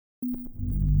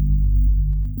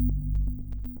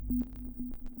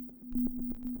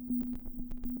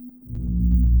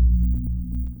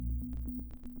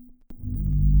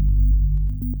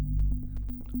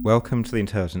Welcome to the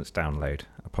Intelligence Download,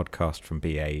 a podcast from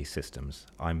BAE Systems.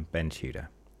 I'm Ben Tudor.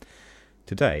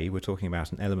 Today we're talking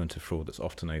about an element of fraud that's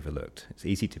often overlooked. It's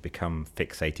easy to become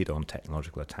fixated on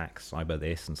technological attacks, cyber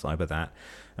this and cyber that,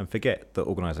 and forget that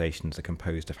organisations are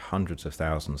composed of hundreds of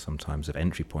thousands sometimes of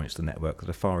entry points to the network that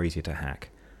are far easier to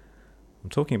hack. I'm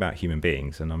talking about human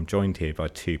beings, and I'm joined here by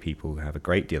two people who have a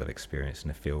great deal of experience in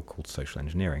a field called social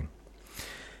engineering.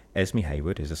 Esme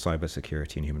Hayward is a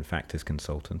cybersecurity and human factors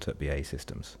consultant at BAE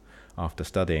Systems. After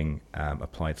studying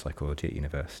applied psychology at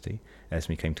university,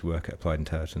 Esme came to work at Applied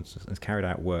Intelligence and has carried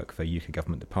out work for UK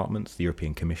government departments, the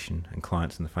European Commission and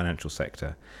clients in the financial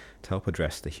sector to help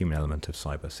address the human element of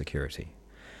cybersecurity.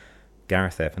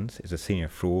 Gareth Evans is a senior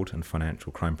fraud and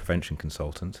financial crime prevention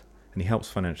consultant, and he helps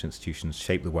financial institutions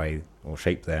shape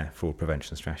their fraud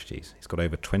prevention strategies. He's got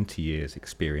over 20 years'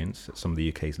 experience at some of the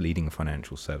UK's leading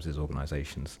financial services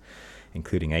organisations,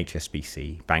 including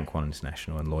HSBC, Bank One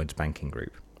International and Lloyds Banking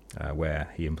Group, where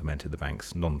he implemented the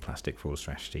bank's non-plastic fraud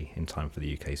strategy in time for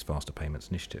the UK's Faster Payments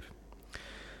initiative.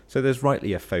 So there's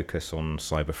rightly a focus on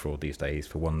cyber fraud these days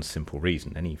for one simple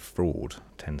reason. Any fraud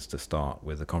tends to start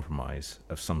with a compromise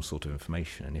of some sort of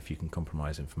information, and if you can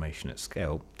compromise information at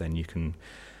scale, then you can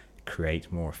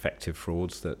create more effective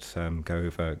frauds that go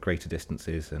over greater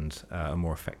distances and are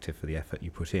more effective for the effort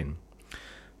you put in.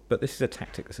 But this is a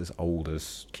tactic that's as old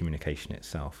as communication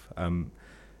itself.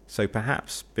 So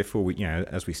perhaps before we,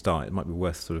 as we start, it might be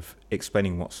worth sort of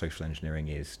explaining what social engineering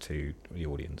is to the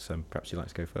audience. Perhaps you'd like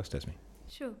to go first, Esme.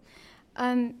 Sure.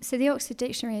 So the Oxford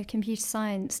Dictionary of Computer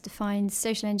Science defines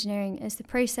social engineering as the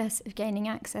process of gaining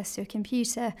access to a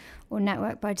computer or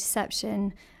network by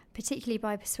deception, particularly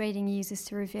by persuading users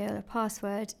to reveal a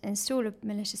password, install a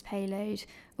malicious payload,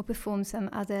 or perform some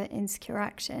other insecure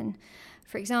action.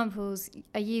 For examples,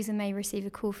 a user may receive a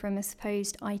call from a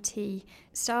supposed IT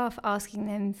staff asking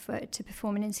them to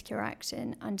perform an insecure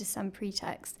action under some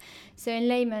pretext. So in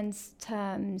layman's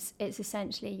terms, it's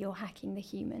essentially you're hacking the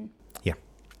human. Yeah.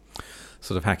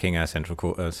 Sort of hacking our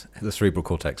the cerebral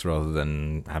cortex rather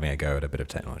than having a go at a bit of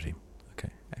technology.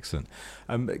 Okay, excellent.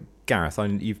 Gareth,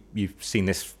 you've seen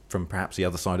this from perhaps the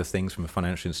other side of things, from a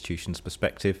financial institution's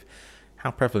perspective.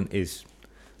 How prevalent is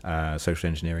social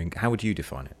engineering? How would you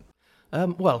define it?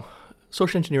 Well,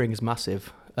 social engineering is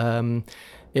massive.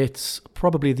 It's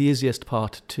probably the easiest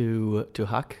part to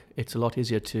hack. It's a lot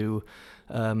easier to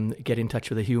get in touch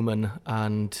with a human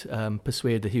and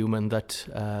persuade the human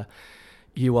that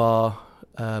you are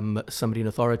somebody in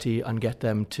authority and get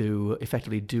them to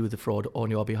effectively do the fraud on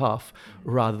your behalf,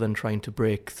 rather than trying to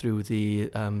break through the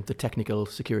technical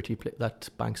security that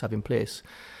banks have in place.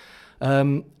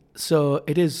 So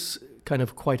it is kind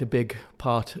of quite a big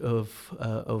part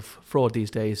of fraud these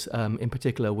days, in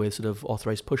particular with sort of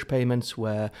authorized push payments,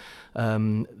 where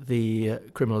the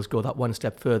criminals go that one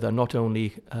step further, not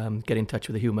only get in touch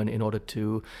with the human in order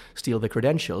to steal the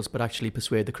credentials, but actually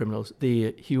persuade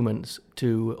the humans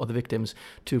or the victims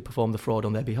to perform the fraud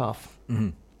on their behalf.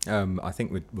 Mm-hmm. I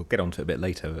think we'll get onto it a bit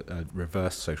later.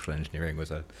 Reverse social engineering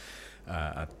was a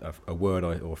word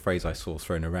or phrase I saw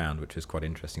thrown around, which is quite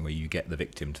interesting, where you get the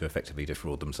victim to effectively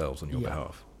defraud themselves on your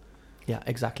behalf. Yeah,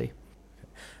 exactly.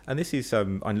 And this is,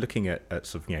 I'm looking at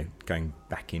sort of, going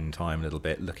back in time a little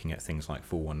bit, looking at things like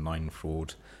 419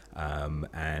 fraud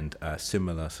and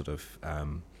similar sort of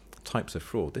types of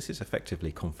fraud. This is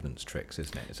effectively confidence tricks,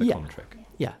 isn't it? It's a con trick.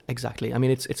 Yeah, exactly. I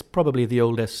mean, it's probably the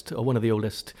oldest, or one of the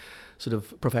oldest sort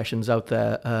of professions out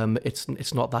there.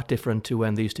 It's not that different to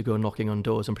when they used to go knocking on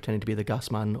doors and pretending to be the gas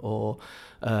man or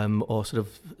sort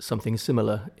of something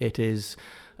similar. It is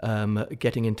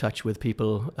getting in touch with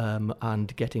people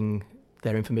and getting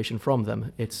their information from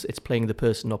them. It's playing the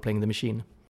person, not playing the machine.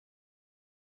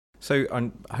 So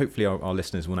hopefully our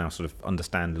listeners will now sort of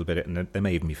understand a little bit, and they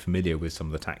may even be familiar with some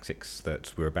of the tactics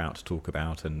that we're about to talk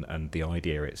about and the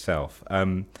idea itself.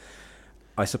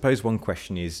 I suppose one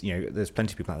question is, there's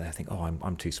plenty of people out there who think,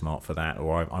 I'm too smart for that,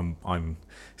 or I'm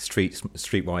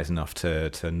streetwise enough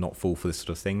to not fall for this sort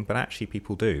of thing. But actually,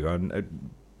 people do.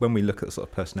 And when we look at sort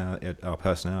of our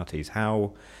personalities,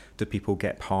 how do people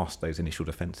get past those initial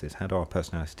defences? How do our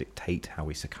personalities dictate how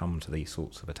we succumb to these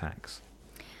sorts of attacks?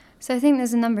 So I think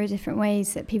there's a number of different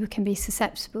ways that people can be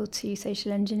susceptible to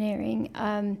social engineering.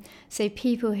 So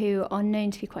people who are known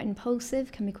to be quite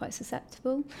impulsive can be quite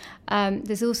susceptible.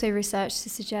 There's also research to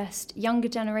suggest younger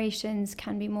generations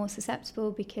can be more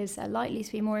susceptible because they're likely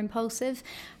to be more impulsive.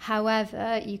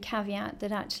 However, you caveat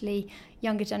that actually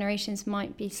younger generations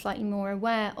might be slightly more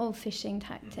aware of phishing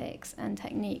tactics and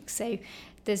techniques. So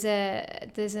there's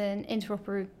an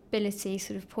interoperability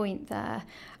sort of point there.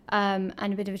 And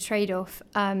a bit of a trade-off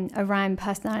around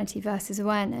personality versus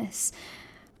awareness.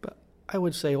 But I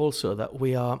would say also that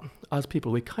we are, as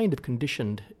people, we're kind of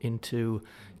conditioned into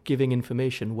giving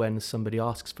information when somebody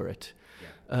asks for it.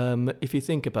 If you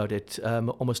think about it,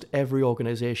 almost every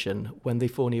organisation, when they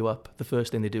phone you up, the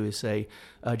first thing they do is say,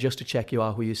 just to check you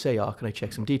are who you say you are, can I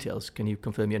check some details? Can you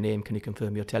confirm your name? Can you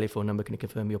confirm your telephone number? Can you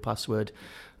confirm your password?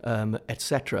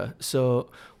 Etc. So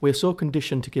we're so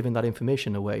conditioned to giving that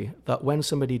information away that when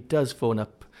somebody does phone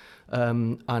up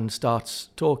and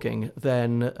starts talking,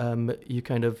 then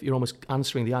you're almost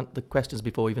answering the questions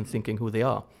before even thinking who they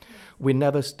are. We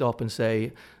never stop and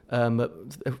say,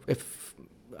 if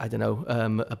I don't know,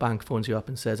 a bank phones you up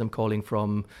and says, I'm calling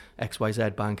from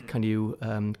XYZ Bank, can you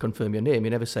confirm your name?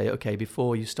 You never say, okay,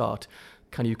 before you start,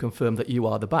 can you confirm that you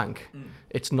are the bank?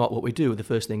 It's not what we do. The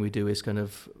first thing we do is kind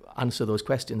of answer those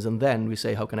questions, and then we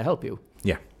say, how can I help you?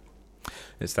 Yeah.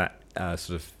 It's that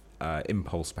sort of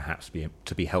impulse perhaps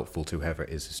to be helpful to whoever it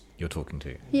is you're talking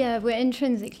to. Yeah, we're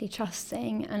intrinsically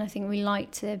trusting, and I think we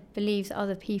like to believe that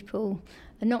other people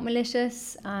are not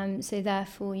malicious, so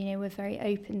therefore, we're very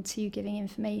open to giving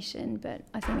information, but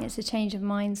I think it's a change of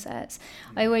mindsets.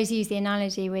 I always use the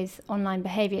analogy with online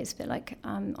behaviour. It's a bit like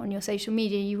on your social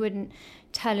media, you wouldn't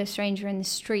tell a stranger in the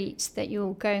street that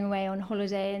you're going away on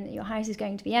holiday and that your house is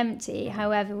going to be empty.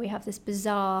 However, we have this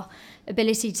bizarre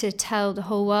ability to tell the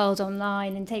whole world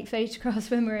online and take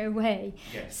photographs when we're away.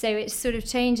 Yes. So it's sort of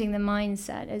changing the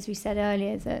mindset, as we said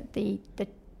earlier, that the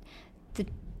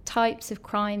types of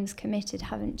crimes committed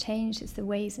haven't changed. It's the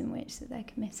ways in which that they're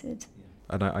committed.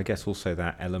 And I guess also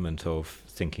that element of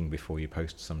thinking before you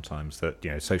post sometimes, that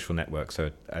social networks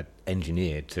are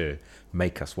engineered to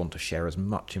make us want to share as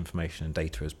much information and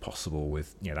data as possible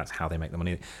with, that's how they make the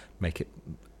money, make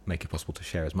it possible to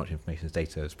share as much information as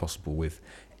data as possible with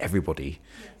everybody,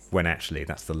 yes, when actually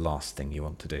that's the last thing you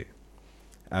want to do.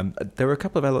 There are a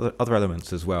couple of other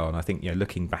elements as well, and I think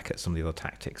looking back at some of the other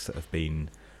tactics that have been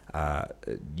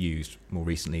used more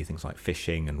recently, things like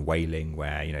phishing and whaling,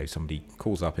 where somebody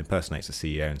calls up, impersonates the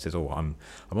CEO and says, I'm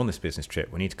on this business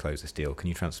trip, we need to close this deal, can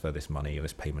you transfer this money or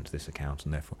this payment to this account?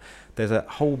 And therefore there's a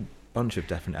whole bunch of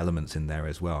different elements in there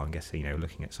as well. I'm guessing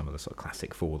looking at some of the sort of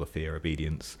classic four, the fear,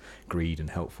 obedience, greed and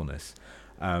helpfulness,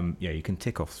 you can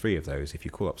tick off three of those. If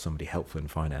you call up somebody helpful in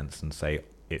finance and say,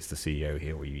 it's the CEO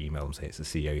here, or you email them and say, it's the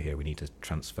CEO here, we need to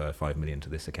transfer 5 million to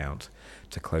this account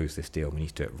to close this deal, we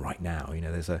need to do it right now.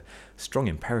 There's a strong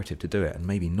imperative to do it, and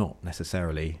maybe not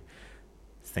necessarily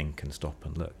think and stop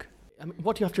and look.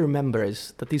 What you have to remember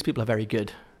is that these people are very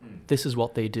good. This is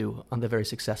what they do, and they're very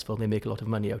successful. They make a lot of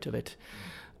money out of it.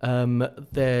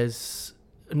 There's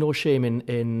no shame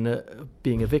in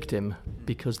being a victim,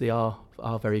 because they are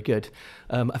very good.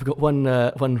 I've got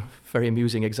one very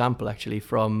amusing example actually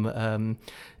from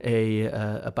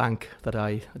a bank that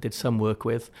I did some work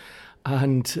with,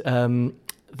 and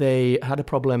they had a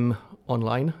problem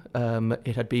online.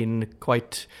 It had been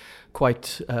quite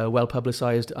well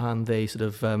publicised, and they sort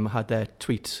of had their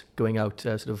tweets going out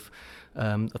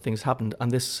things happened,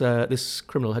 and this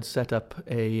criminal had set up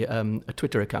a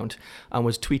Twitter account and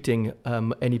was tweeting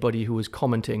anybody who was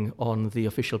commenting on the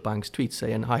official bank's tweets,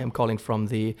 saying, "Hi, I'm calling from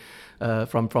the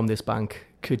from this bank.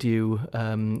 Could you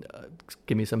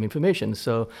give me some information?"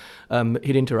 So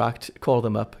he'd interact, call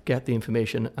them up, get the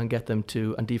information, and get them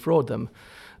to defraud them.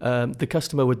 The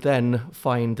customer would then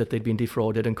find that they'd been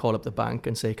defrauded and call up the bank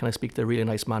and say, "Can I speak to the really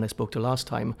nice man I spoke to last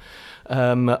time?"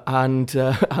 And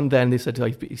then they said,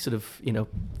 he sort of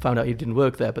found out he didn't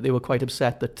work there, but they were quite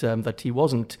upset that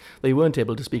they weren't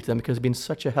able to speak to them, because he'd been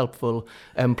such a helpful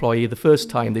employee the first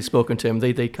time they'd spoken to him.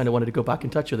 They kind of wanted to go back in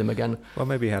touch with him again. Well,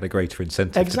 maybe he had a greter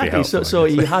incentive exactly. to be helpful. So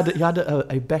he had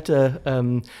a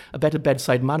better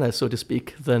bedside manner, so to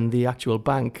speak, than the actual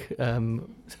bank.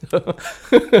 Should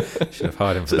have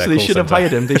hired him for so they should have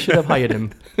hired him. They should have hired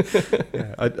him.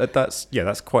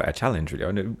 That's quite a challenge, really.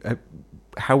 I know,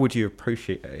 how do you approach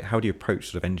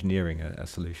sort of engineering a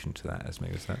solution to that, Esme?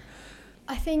 Was that?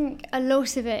 I think a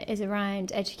lot of it is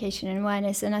around education and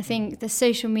awareness, and I think the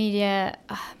social media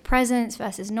presence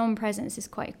versus non-presence is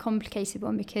quite a complicated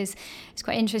one, because it's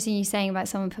quite interesting you saying about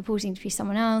someone purporting to be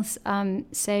someone else.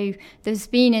 So there's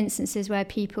been instances where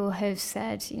people have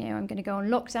said, I'm going to go on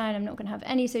lockdown, I'm not going to have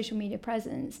any social media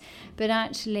presence, but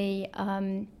actually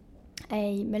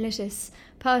a malicious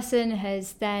person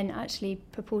has then actually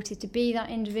purported to be that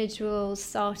individual,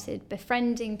 started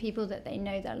befriending people that they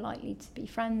know they're likely to be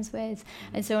friends with,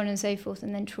 and so on and so forth,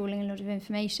 and then trawling a lot of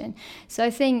information. So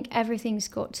I think everything's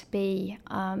got to be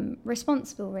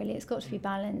responsible, really. It's got to be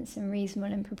balanced and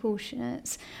reasonable and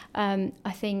proportionate. I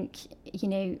think,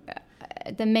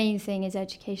 the main thing is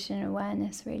education and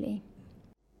awareness, really.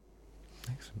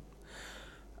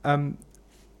 Excellent.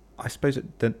 I suppose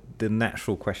the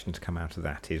natural question to come out of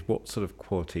that is, what sort of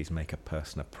qualities make a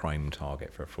person a prime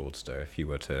target for a fraudster? If you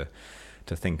were to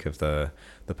think of the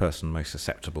person most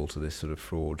susceptible to this sort of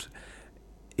fraud,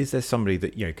 is there somebody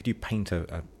that, could you paint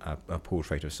a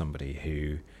portrait of somebody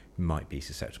who might be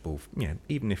susceptible,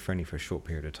 even if only for a short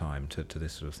period of time, to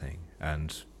this sort of thing,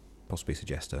 and possibly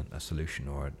suggest a solution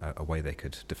or a way they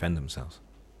could defend themselves?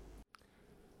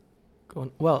 Go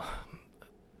on. Well,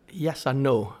 yes and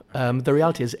no. The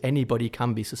reality is anybody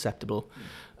can be susceptible.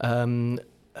 Some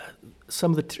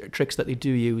of the tricks that they do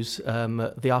use,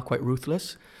 they are quite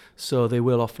ruthless. So they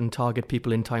will often target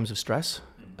people in times of stress.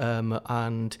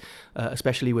 And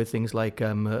especially with things like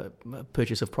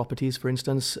purchase of properties, for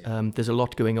instance, there's a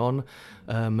lot going on.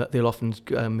 They'll often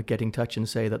get in touch and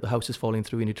say that the house is falling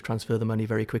through, you need to transfer the money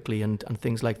very quickly, and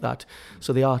things like that.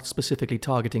 So they are specifically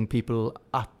targeting people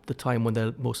at the time when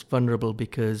they're most vulnerable,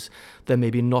 because they're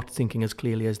maybe not thinking as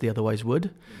clearly as they otherwise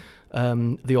would.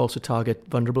 They also target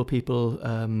vulnerable people,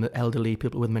 elderly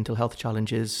people with mental health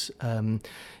challenges.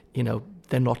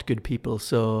 They're not good people,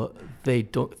 so they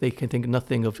can think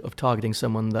nothing of targeting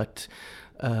someone that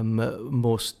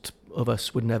most of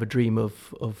us would never dream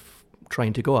of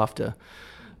trying to go after.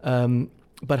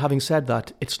 But having said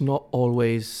that, it's not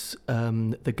always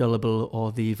the gullible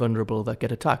or the vulnerable that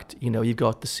get attacked. You've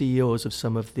got the CEOs of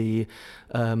some of the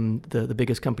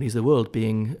biggest companies in the world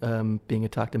being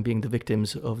attacked and being the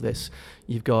victims of this.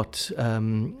 You've got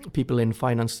people in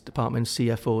finance departments,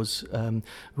 CFOs,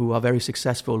 who are very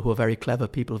successful, who are very clever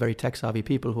people, very tech savvy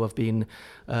people, who have been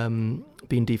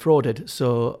defrauded.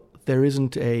 So there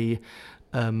isn't an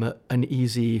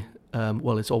easy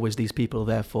it's always these people,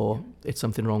 therefore it's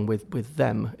something wrong with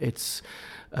them. It's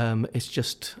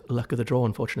just luck of the draw,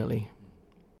 unfortunately.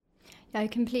 Yeah, I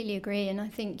completely agree, and I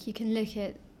think you can look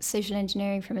at social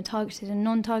engineering from a targeted and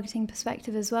non-targeting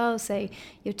perspective as well. So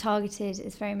your targeted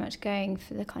is very much going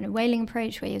for the kind of whaling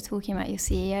approach, where you're talking about your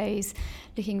CEOs,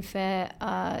 looking for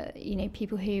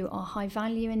people who are high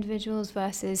value individuals,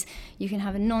 versus you can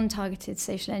have a non-targeted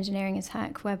social engineering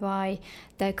attack whereby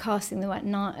they're casting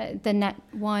the net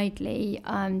widely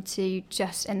to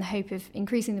just in the hope of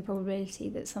increasing the probability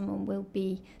that someone will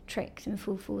be tricked and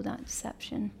fall for that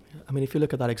deception. I mean, if you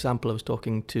look at that example I was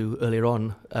talking to earlier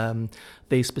on,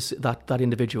 that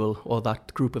individual or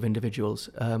that group of individuals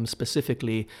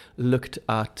specifically looked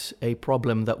at a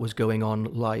problem that was going on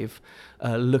live,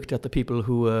 looked at the people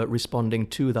who were responding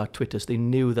to that Twitter. So they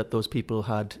knew that those people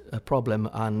had a problem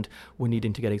and were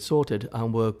needing to get it sorted,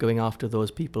 and were going after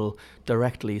those people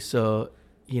directly. So,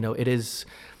 there's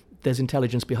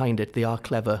intelligence behind it. They are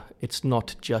clever. It's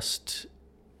not just,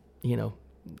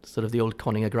 sort of the old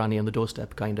conning a granny on the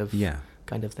doorstep kind of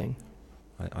thing.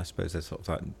 I suppose there's sort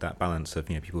of that balance of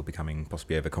people becoming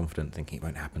possibly overconfident, thinking it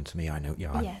won't happen to me. I know,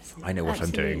 I know what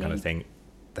I'm doing, kind of thing.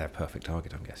 They're a perfect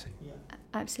target, I'm guessing. Yeah.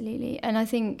 Absolutely, and I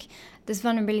think there's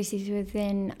vulnerabilities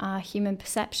within our human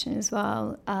perception as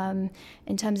well.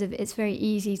 In terms of, it's very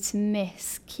easy to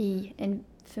miss key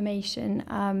information,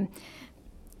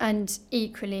 and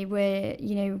equally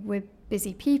we're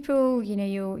busy people.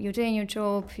 You're doing your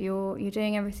job, you're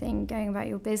doing everything, going about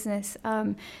your business.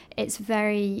 It's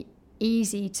very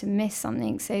easy to miss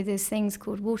something. So there's things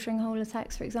called watering hole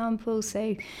attacks, for example.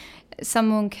 So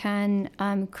someone can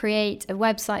create a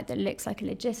website that looks like a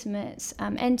legitimate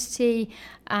entity,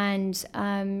 and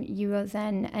you are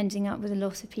then ending up with a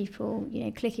lot of people,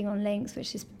 clicking on links,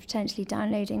 which is potentially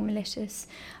downloading malicious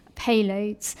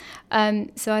payloads.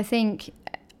 So I think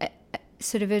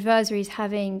sort of adversaries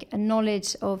having a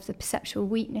knowledge of the perceptual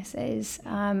weaknesses,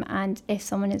 and if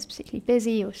someone is particularly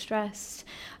busy or stressed,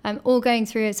 or going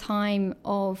through a time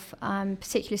of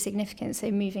particular significance,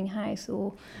 so moving house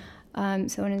or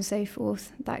so on and so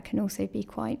forth, that can also be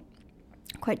quite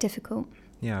difficult.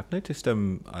 Yeah, I've noticed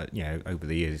over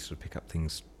the years, sort of pick up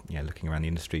things, looking around the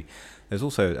industry, there's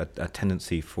also a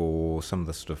tendency for some of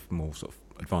the sort of more sort of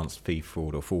advanced fee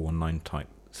fraud or 419 type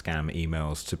scam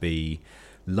emails to be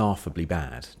laughably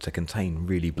bad, to contain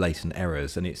really blatant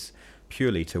errors, and it's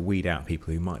purely to weed out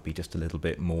people who might be just a little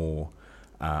bit more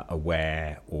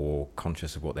aware or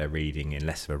conscious of what they're reading, in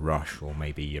less of a rush, or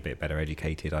maybe a bit better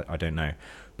educated. I don't know.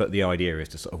 But the idea is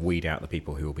to sort of weed out the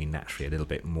people who will be naturally a little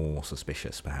bit more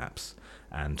suspicious, perhaps,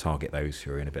 and target those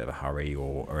who are in a bit of a hurry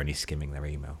or are only skimming their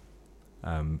email.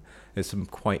 There's some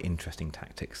quite interesting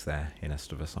tactics there in a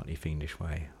sort of a slightly fiendish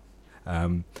way.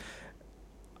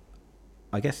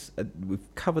 I guess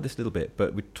we've covered this a little bit,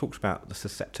 but we talked about the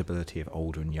susceptibility of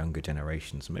older and younger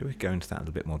generations. Maybe we could go into that in a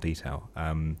little bit more detail.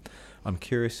 I'm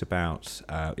curious about.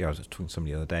 I was talking to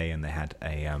somebody the other day, and they had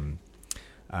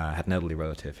had an elderly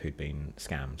relative who'd been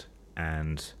scammed,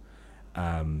 and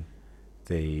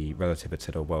the relative had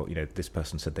said, "Oh well, this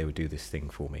person said they would do this thing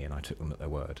for me, and I took them at their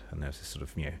word." And there's this sort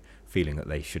of feeling that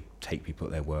they should take people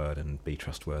at their word and be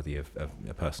trustworthy of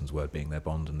a person's word being their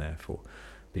bond, and therefore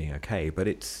being okay. But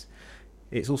it's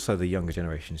also the younger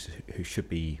generations who should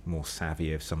be more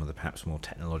savvy of some of the perhaps more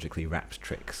technologically wrapped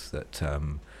tricks that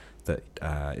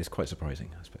is quite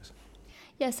surprising, I suppose.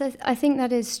 Yes, I think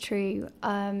that is true.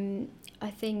 I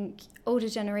think older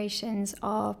generations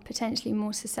are potentially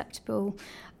more susceptible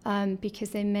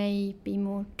because they may be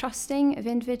more trusting of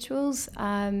individuals,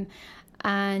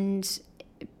 and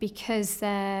because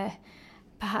they're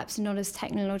perhaps not as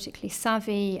technologically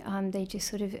savvy, they just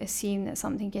sort of assume that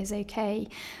something is okay.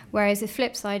 Whereas the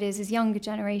flip side is younger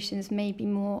generations may be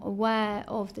more aware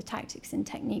of the tactics and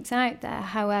techniques out there.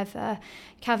 However,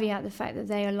 caveat the fact that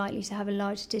they are likely to have a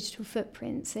larger digital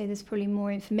footprint. So there's probably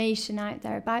more information out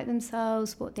there about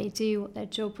themselves, what they do, what their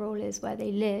job role is, where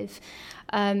they live.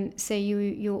 So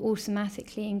you're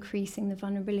automatically increasing the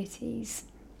vulnerabilities.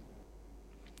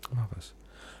 Marvellous.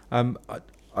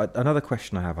 Another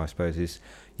question I have, I suppose, is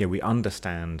we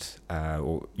understand,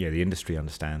 or the industry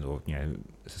understands, or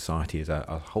society as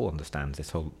a whole understands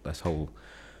this whole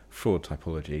fraud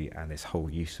typology and this whole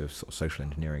use of sort of social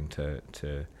engineering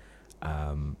to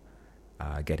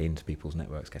get into people's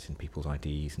networks, get into people's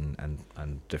IDs,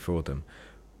 and defraud them.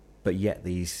 But yet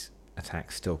these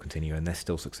attacks still continue and they're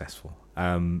still successful.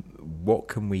 What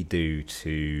can we do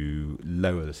to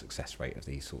lower the success rate of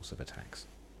these sorts of attacks?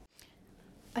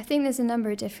 I think there's a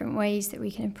number of different ways that we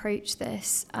can approach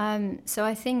this. So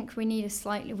I think we need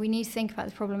to think about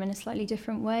the problem in a slightly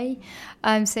different way.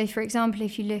 So for example,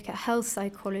 if you look at health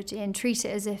psychology and treat it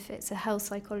as if it's a health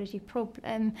psychology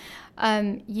problem,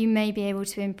 you may be able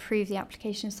to improve the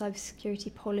application of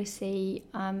cybersecurity policy,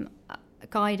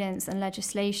 guidance and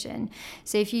legislation.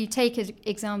 So if you take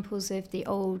examples of the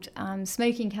old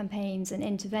smoking campaigns and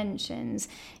interventions,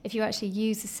 if you actually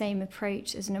use the same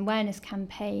approach as an awareness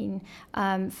campaign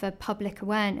for public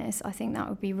awareness, I think that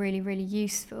would be really, really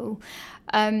useful.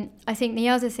 I think the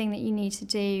other thing that you need to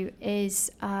do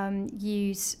is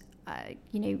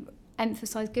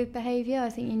emphasize good behaviour. I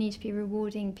think you need to be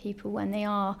rewarding people when they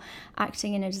are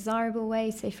acting in a desirable way.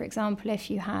 So for example,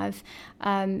 if you have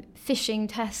phishing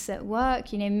tests at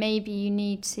work, maybe you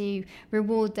need to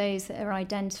reward those that are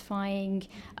identifying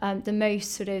the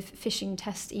most sort of phishing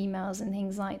test emails and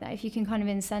things like that. If you can kind of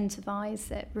incentivize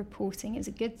that reporting is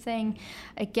a good thing.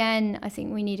 Again, I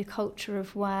think we need a culture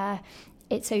of where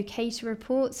it's okay to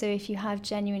report. So if you have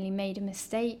genuinely made a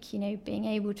mistake, being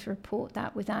able to report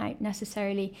that without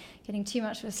necessarily getting too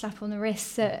much of a slap on the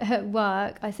wrist at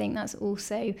work, I think that's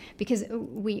also because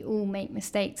we all make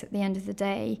mistakes at the end of the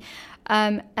day.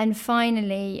 And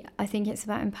finally, I think it's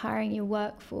about empowering your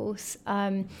workforce.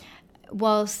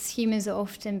 Whilst humans are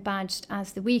often badged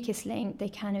as the weakest link, they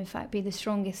can in fact be the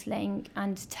strongest link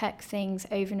and detect things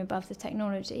over and above the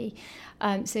technology.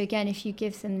 So again, if you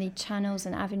give them the channels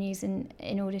and avenues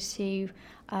in order to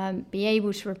be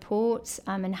able to report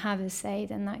and have a say,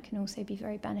 then that can also be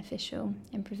very beneficial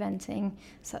in preventing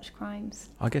such crimes.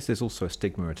 I guess there's also a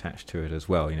stigma attached to it as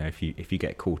well. If you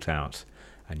get caught out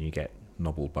and you get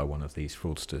nobbled by one of these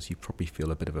fraudsters, you probably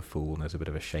feel a bit of a fool and there's a bit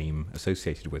of a shame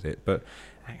associated with it. But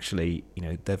actually,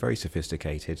 they're very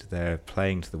sophisticated. They're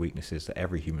playing to the weaknesses that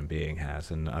every human being has.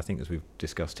 And I think, as we've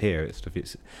discussed here, it's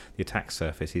the attack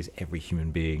surface is every human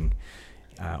being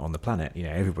on the planet.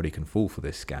 Everybody can fall for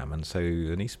this scam, and so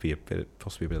there needs to be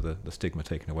possibly a bit of the stigma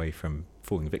taken away from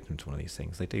falling victim to one of these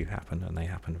things. They do happen, and they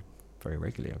happen very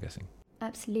regularly, I'm guessing.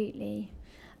 Absolutely.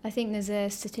 I think there's a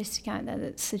statistic out there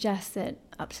that suggests that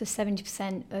up to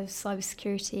 70% of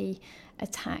cybersecurity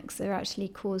attacks are actually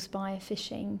caused by a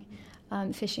phishing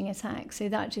attack. So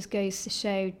that just goes to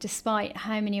show, despite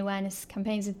how many awareness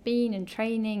campaigns have been and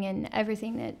training and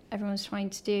everything that everyone's trying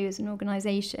to do as an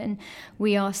organisation,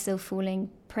 we are still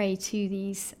falling prey to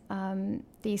these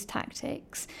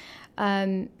tactics.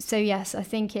 So yes, I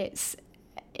think it's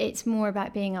it's more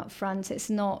about being upfront. It's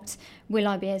not, will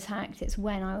I be attacked? It's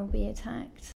when I will be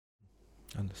attacked.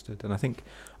 Understood. And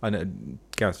I know,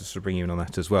 Gareth, just to bring you in on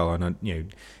that as well. I know,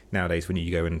 nowadays when you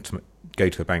go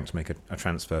to a bank to make a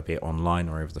transfer, be it online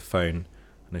or over the phone,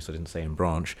 I noticed I didn't say in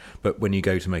branch, but when you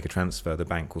go to make a transfer, the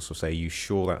bank will sort of say, are you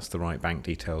sure that's the right bank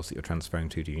details that you're transferring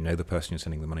to? Do you know the person you're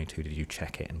sending the money to? Did you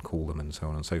check it and call them, and so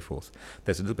on and so forth?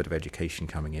 There's a little bit of education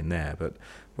coming in there, but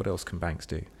what else can banks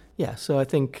do? Yeah, so I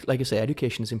think, like I say,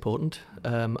 education is important,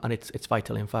 and it's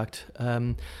vital, in fact.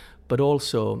 But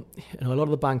also, a lot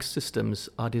of the bank's systems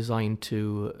are designed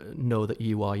to know that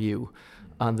you are you,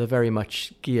 and they're very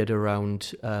much geared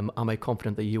around, am I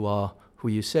confident that you are who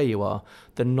you say you are?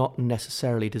 They're not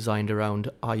necessarily designed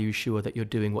around, are you sure that you're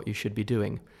doing what you should be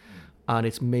doing? And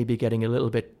it's maybe getting a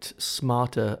little bit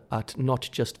smarter at not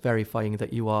just verifying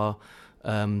that you are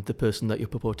the person that you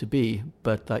purport to be,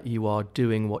 but that you are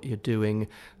doing what you're doing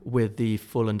with the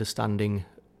full understanding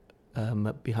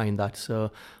behind that.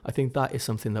 So I think that is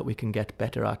something that we can get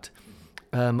better at.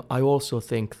 I also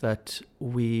think that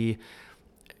we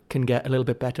can get a little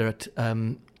bit better at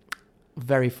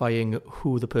verifying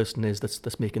who the person is that's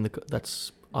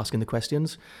asking the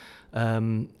questions.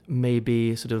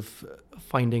 Maybe sort of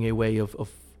finding a way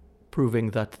of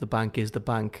proving that the bank is the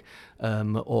bank,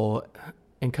 or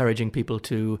encouraging people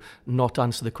to not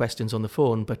answer the questions on the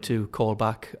phone, but to call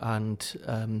back and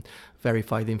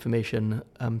verify the information.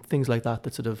 Things like that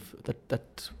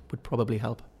that would probably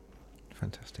help.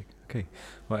 Fantastic. Okay.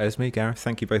 Well, Esme, Gareth,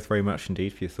 thank you both very much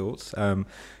indeed for your thoughts.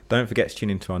 Don't forget to tune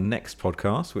into our next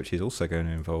podcast, which is also going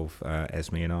to involve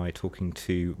Esme and I talking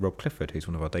to Rob Clifford, who's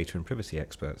one of our data and privacy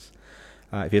experts.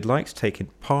 If you'd like to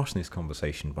take part in this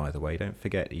conversation, by the way, don't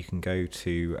forget you can go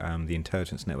to the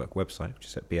Intelligence Network website, which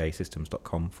is at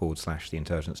basystems.com/the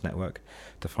Intelligence Network,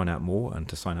 to find out more and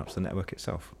to sign up to the network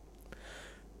itself.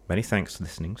 Many thanks for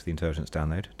listening to the Intelligence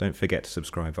Download. Don't forget to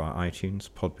subscribe via iTunes,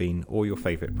 Podbean, or your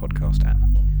favourite podcast app.